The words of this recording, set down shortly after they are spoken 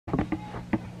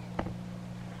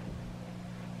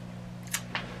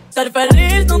Ser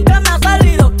feliz nunca me ha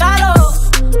salido caro.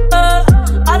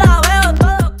 Ahora veo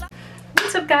todo.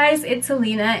 What's up guys, it's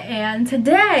Alina and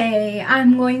today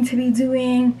I'm going to be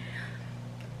doing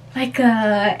like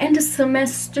a end of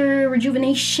semester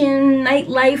rejuvenation,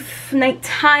 nightlife,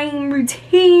 nighttime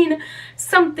routine,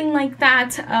 something like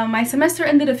that. My semester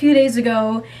ended a few days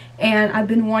ago and I've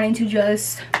been wanting to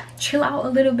just chill out a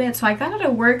little bit, so I got out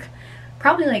of work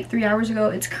probably like 3 hours ago.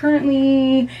 It's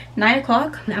currently 9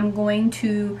 o'clock. I'm going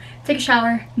to take a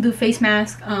shower, do a face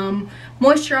mask,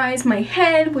 moisturize my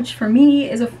head, which for me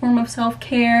is a form of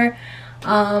self-care,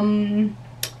 and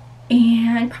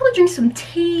probably drink some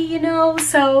tea, you know.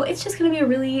 So it's just gonna be a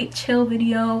really chill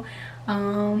video,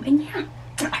 and yeah,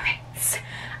 all right,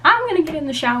 I'm gonna get in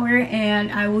the shower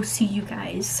and I will see you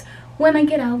guys when I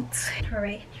get out. All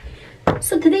right,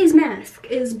 so today's mask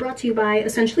is brought to you by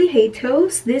Essentially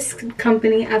Hatos. This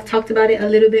company, I've talked about it a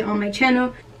little bit on my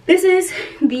channel. This is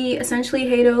the Essentially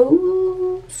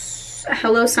Hatos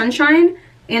Hello Sunshine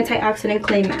Antioxidant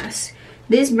Clay Mask.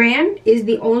 This brand is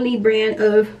the only brand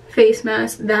of face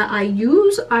mask that I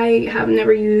use. I have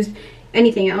never used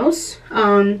anything else.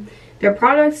 Their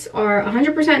products are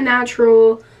 100%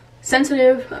 natural,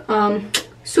 sensitive,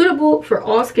 suitable for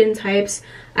all skin types.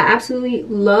 I absolutely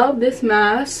love this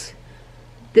mask.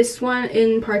 This one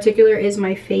in particular is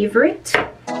my favorite.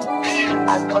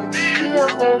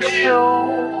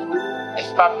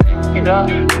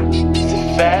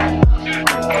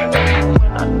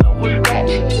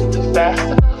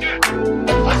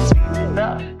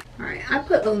 Alright, I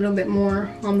put a little bit more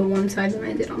on the one side than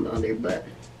I did on the other, but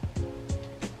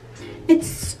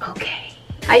it's okay.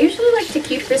 I usually like to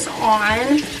keep this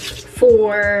on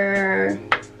for,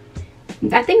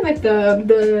 I think like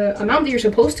the amount that you're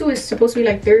supposed to is supposed to be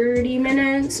like 30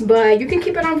 minutes, but you can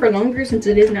keep it on for longer since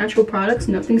it is natural products.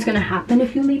 Nothing's gonna happen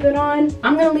if you leave it on.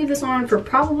 I'm gonna leave this on for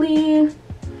probably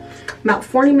about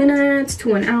 40 minutes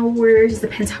to an hour, just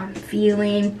depends how I'm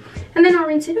feeling, and then I'll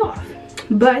rinse it off.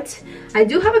 But I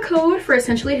do have a code for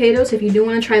Essentially Hatos if you do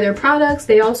want to try their products.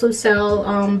 They also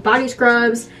sell body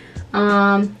scrubs,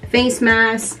 face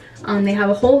masks. They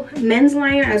have a whole men's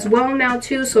line as well now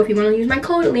too, so if you want to use my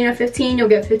code Alina15, you'll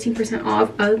get 15%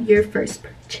 off of your first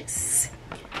purchase.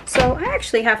 So I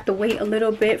actually have to wait a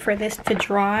little bit for this to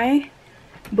dry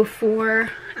before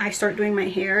I start doing my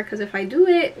hair, because if I do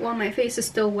it while my face is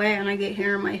still wet and I get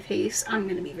hair on my face, I'm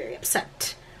gonna be very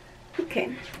upset.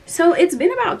 Okay, so it's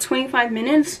been about 25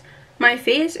 minutes. My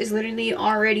face is literally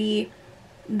already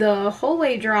the whole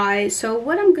way dry. So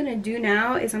what I'm gonna do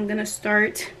now is I'm gonna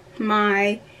start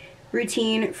my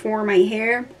routine for my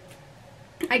hair.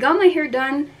 I got my hair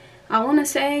done, I want to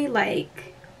say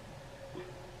like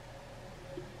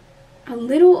a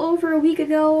little over a week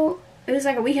ago. It was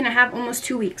like a week and a half, almost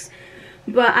 2 weeks.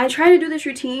 But I try to do this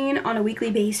routine on a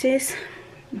weekly basis.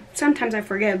 Sometimes I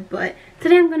forget, but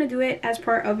today I'm going to do it as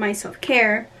part of my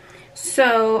self-care.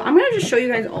 So I'm going to just show you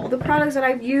guys all the products that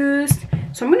I've used.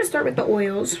 So I'm going to start with the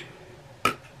oils.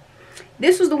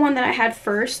 This was the one that I had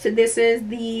first. This is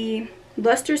the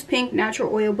Luster's Pink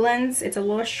Natural Oil Blends. It's a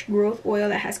lush growth oil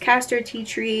that has castor, tea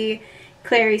tree,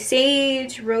 clary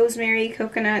sage, rosemary,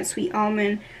 coconut, sweet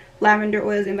almond, lavender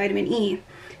oils, and vitamin E.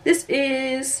 This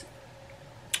is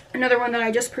another one that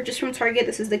I just purchased from Target.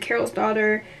 This is the Carol's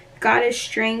Daughter Goddess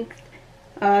Strength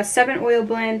 7 oil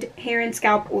blend hair and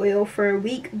scalp oil for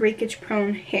weak breakage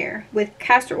prone hair with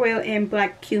castor oil and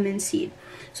black cumin seed.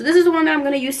 So this is the one that I'm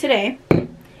going to use today.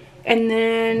 And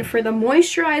then for the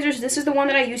moisturizers, this is the one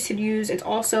that I used to use. It's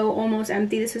also almost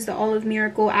empty. This is the Olive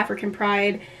Miracle African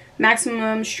Pride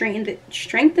Maximum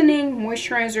Strengthening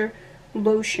Moisturizer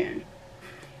Lotion.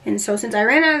 And so since I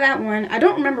ran out of that one, I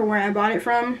don't remember where I bought it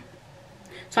from.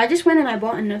 So I just went and I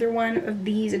bought another one of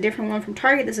these, a different one from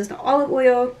Target. This is the Olive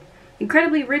Oil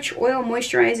Incredibly Rich Oil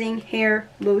Moisturizing Hair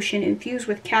Lotion infused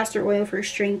with castor oil for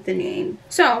strengthening.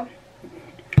 So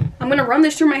I'm going to run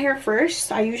this through my hair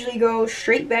first. I usually go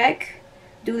straight back,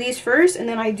 do these first, and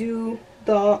then I do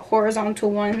the horizontal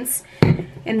ones.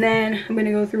 And then I'm going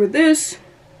to go through with this,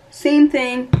 same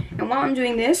thing. And while I'm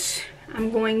doing this, I'm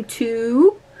going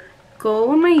to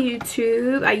go on my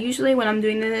YouTube. I usually, when I'm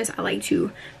doing this, I like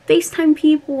to FaceTime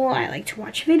people. I like to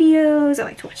watch videos. I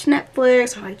like to watch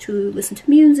Netflix. I like to listen to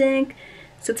music.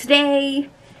 So today,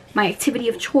 my activity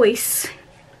of choice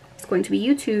is going to be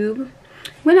YouTube.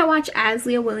 When I watch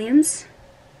Aslia Williams,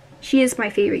 she is my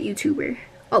favorite YouTuber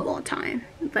of all time.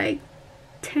 Like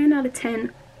 10 out of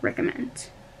 10 recommend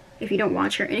if you don't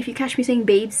watch her. And if you catch me saying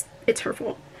babes, it's her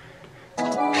fault.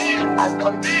 Top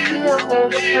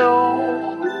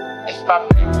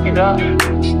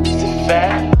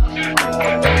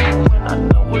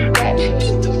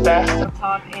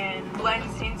and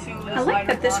blends into I like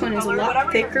that this one is a lot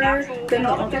thicker than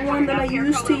the other one that I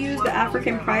used to use, the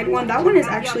African Pride one. That one is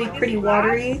actually pretty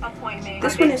watery.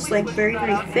 This one is like very,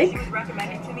 very thick,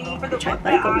 which I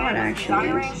like a lot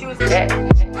actually.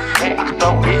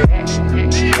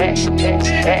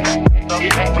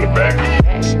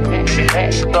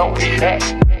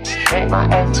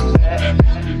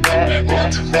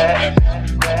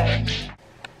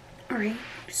 Alright,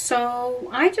 so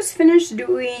I just finished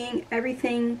doing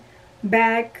everything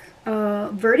back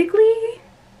vertically,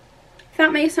 if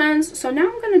that makes sense. So now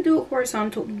I'm gonna do it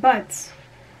horizontal, but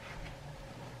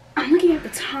I'm looking at the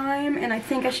time and I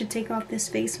think I should take off this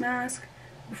face mask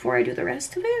before I do the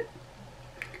rest of it.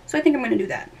 So I think I'm gonna do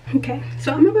that. Okay,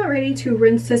 so I'm about ready to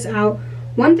rinse this out.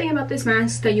 One thing about this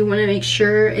mask that you want to make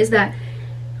sure is that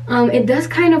it does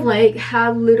kind of like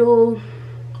have little,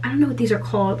 I don't know what these are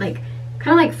called, like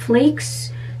kind of like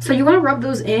flakes. So you want to rub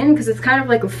those in because it's kind of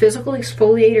like a physical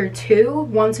exfoliator too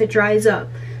once it dries up.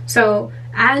 So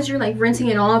as you're like rinsing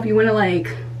it off, you want to like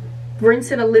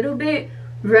rinse it a little bit,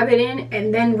 rub it in,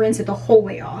 and then rinse it the whole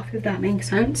way off, if that makes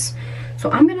sense. So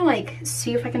I'm gonna like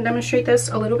see if I can demonstrate this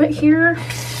a little bit here.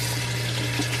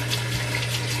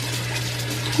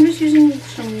 I'm just using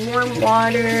some warm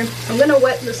water. I'm gonna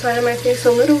wet the side of my face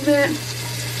a little bit.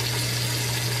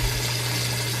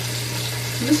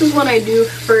 This is what I do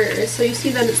first. So you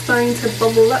see that it's starting to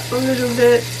bubble up a little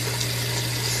bit.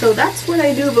 So that's what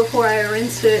I do before I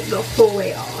rinse it the whole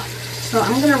way off. So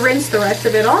I'm gonna rinse the rest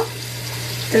of it off,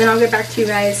 and then I'll get back to you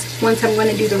guys once I'm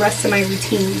gonna do the rest of my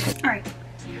routine. Alright,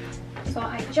 so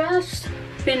I just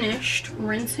finished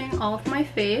rinsing off my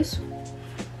face.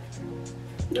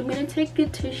 I'm gonna take a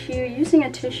tissue. Using a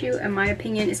tissue, in my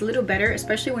opinion, is a little better,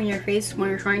 especially when your face, when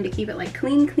you're trying to keep it like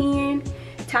clean.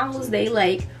 Towels, they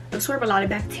like absorb a lot of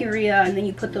bacteria, and then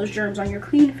you put those germs on your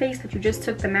clean face that you just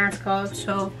took the mask off.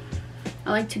 So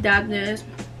I like to dab this.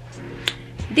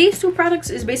 These two products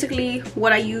is basically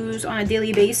what I use on a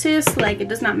daily basis. Like, it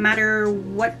does not matter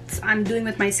what I'm doing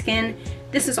with my skin,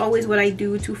 this is always what I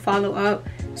do to follow up.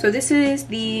 So this is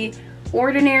the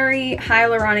ordinary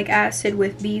hyaluronic acid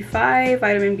with B5,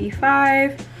 vitamin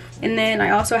B5, and then I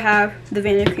also have the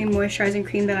Vanilla Cream moisturizing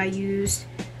cream that I used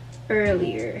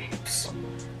earlier.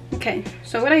 Okay,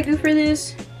 so what I do for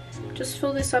this, just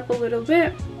fill this up a little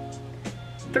bit.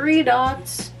 3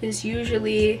 dots is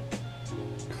usually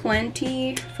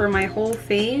plenty for my whole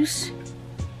face.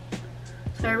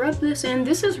 So I rub this in.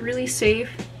 This is really safe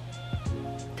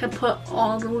to put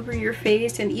all over your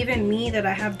face, and even me that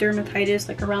I have dermatitis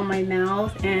like around my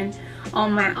mouth and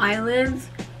on my eyelids,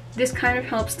 this kind of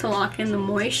helps to lock in the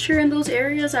moisture in those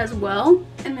areas as well.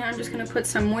 And then I'm just gonna put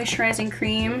some moisturizing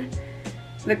cream.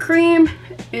 The cream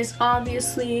is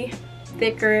obviously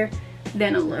thicker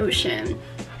than a lotion.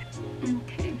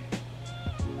 Okay.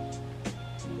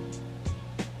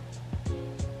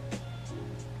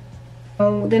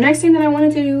 So the next thing that I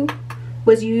wanted to do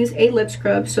was use a lip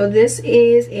scrub. So this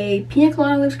is a pina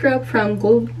colada lip scrub from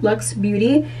Gold Luxe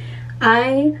Beauty.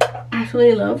 I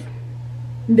absolutely love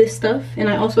this stuff, and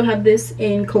I also have this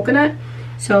in coconut.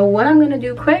 So what I'm gonna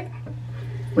do quick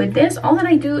with this, all that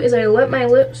I do is I wet my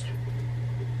lips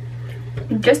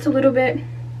just a little bit.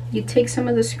 You take some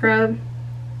of the scrub,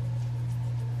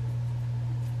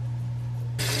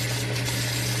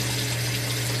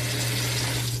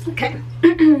 okay.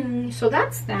 So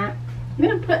that's that. I'm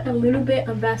gonna put a little bit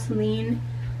of Vaseline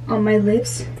on my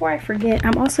lips. Before I forget,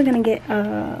 I'm also gonna get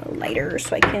a lighter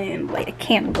so I can light a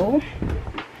candle.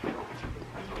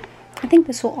 I think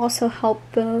this will also help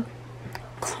the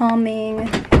calming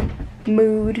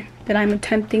mood that I'm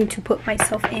attempting to put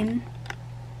myself in.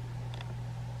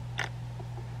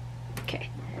 Okay,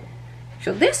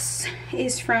 so this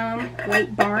is from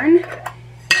White Barn.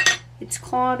 It's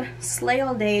called Slay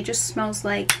All Day. It just smells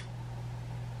like,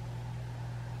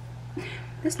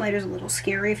 this lighter's a little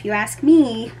scary if you ask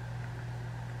me.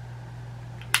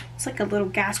 It's like a little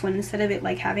gas one instead of it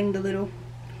like having the little,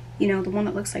 you know, the one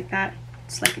that looks like that.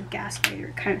 It's like a gas lighter.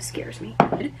 It kind of scares me.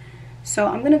 So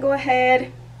I'm gonna go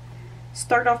ahead,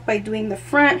 start off by doing the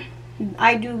front.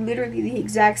 I do literally the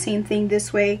exact same thing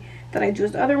this way that I do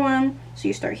as the other one. So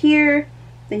you start here,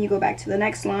 then you go back to the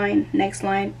next line,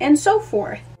 and so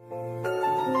forth.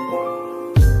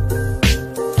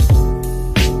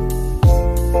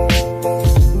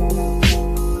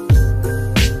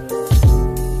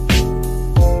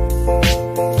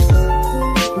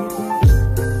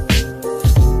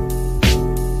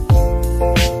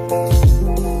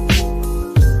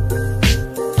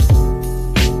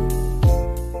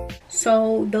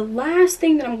 So the last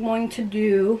thing that I'm going to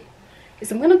do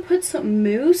is I'm going to put some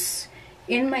mousse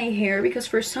in my hair, because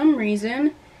for some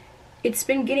reason it's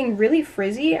been getting really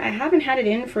frizzy. I haven't had it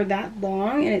in for that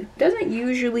long, and it doesn't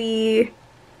usually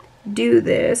do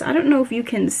this. I don't know if you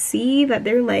can see that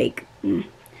they're like, they're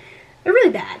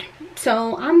really bad.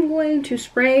 So I'm going to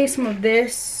spray some of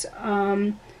this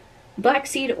black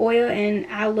seed oil and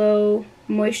aloe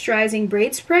moisturizing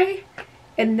braid spray,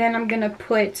 and then I'm gonna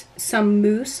put some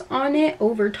mousse on it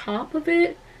over top of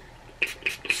it.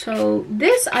 So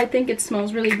this, I think it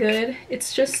smells really good.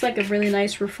 It's just like a really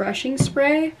nice refreshing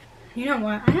spray. You know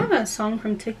what, I have a song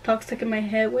from TikTok stuck in my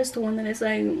head. What's the one that is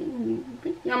like, I'm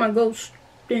a ghost?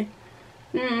 Do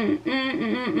you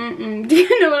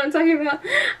know what I'm talking about?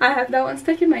 I have that one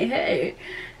stuck in my head.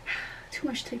 Too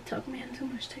much TikTok, man, too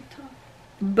much TikTok.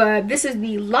 But this is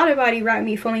the Lotta Body Wrap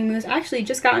Me Foaming Mousse. I actually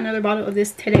just got another bottle of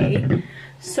this today.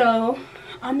 So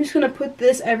I'm just gonna put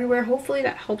this everywhere. Hopefully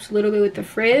that helps a little bit with the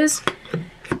frizz.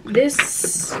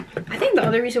 This, I think the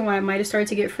other reason why I might have started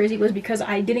to get frizzy was because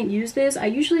I didn't use this. I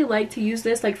usually like to use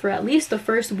this like for at least the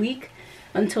first week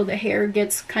until the hair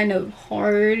gets kind of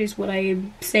hard, is what I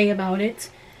say about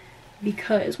it.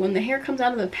 Because when the hair comes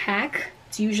out of the pack,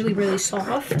 it's usually really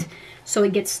soft. So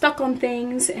it gets stuck on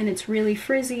things and it's really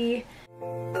frizzy.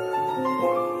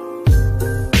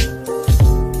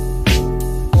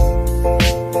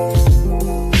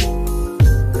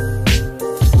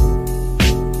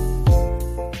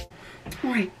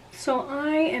 Alright, so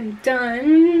I am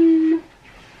done.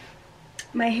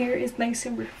 My hair is nice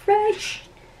and refreshed,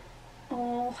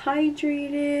 all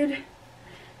hydrated.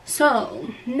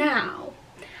 So now,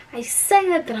 I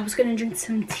said that I was gonna drink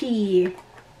some tea,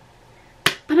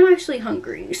 but I'm actually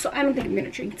hungry, so I don't think I'm gonna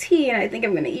drink tea, and I think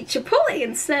I'm gonna eat Chipotle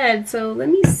instead. So let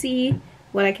me see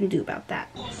what I can do about that.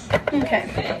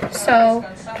 Okay, so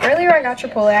earlier I got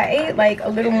Chipotle. I ate like a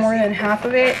little more than half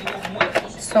of it.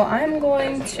 So I'm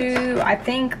going to, I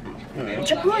think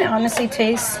Chipotle honestly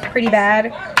tastes pretty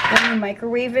bad when you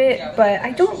microwave it, but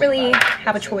I don't really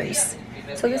have a choice.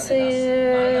 So this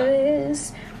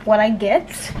is what I get.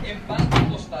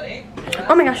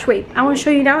 Oh my gosh, wait, I want to show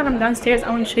you now that I'm downstairs.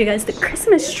 I want to show you guys the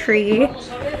Christmas tree.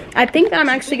 I think that I'm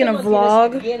actually going to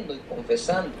vlog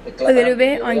a little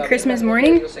bit on Christmas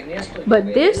morning,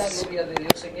 but this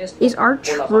is our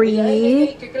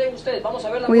tree.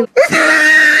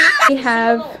 We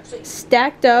have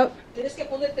stacked up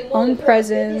on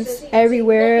presents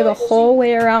everywhere, the whole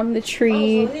way around the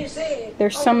tree.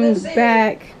 There's some in the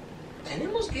back.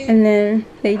 And then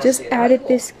they just added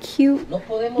this cute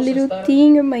little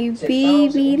thing of my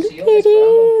baby. Look at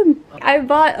him. I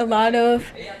bought a lot of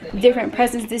different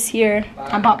presents this year.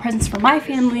 I bought presents for my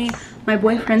family, my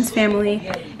boyfriend's family,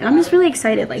 and I'm just really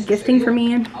excited. Like, gifting for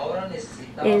me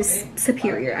is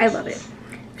superior. I love it.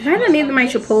 The guy that made my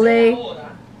Chipotle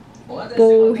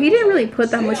bowl, he didn't really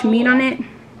put that much meat on it,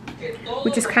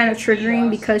 which is kind of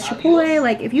triggering because Chipotle,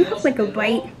 like, if you have like a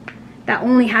bite that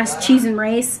only has cheese and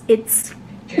rice, it's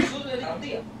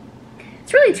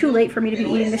really too late for me to be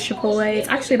eating this Chipotle. It's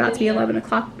actually about to be 11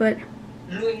 o'clock, but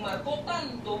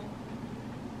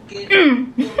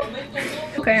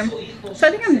okay, so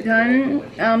I think I'm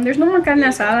done. There's no more carne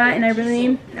asada, and I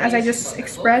really, as I just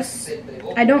expressed,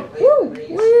 I don't,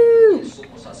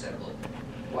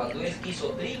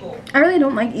 I really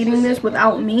don't like eating this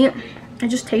without meat. It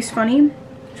just tastes funny,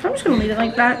 so I'm just gonna leave it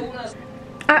like that.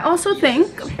 I also think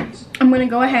I'm gonna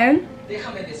go ahead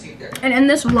and end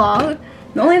this vlog.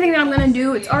 The only thing that I'm gonna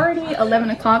do, it's already 11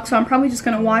 o'clock, so I'm probably just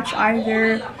gonna watch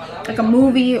either like a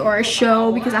movie or a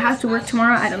show because I have to work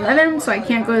tomorrow at 11, so I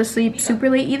can't go to sleep super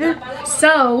late either.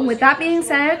 So with that being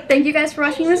said, thank you guys for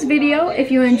watching this video. If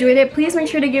you enjoyed it, please make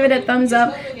sure to give it a thumbs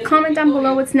up, comment down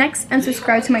below what's next, and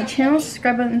subscribe to my channel.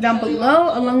 Subscribe button down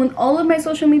below, along with all of my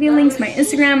social media links, my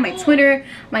Instagram, my Twitter,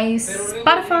 my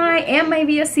Spotify, and my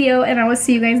vsco, and I will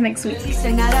see you guys next week.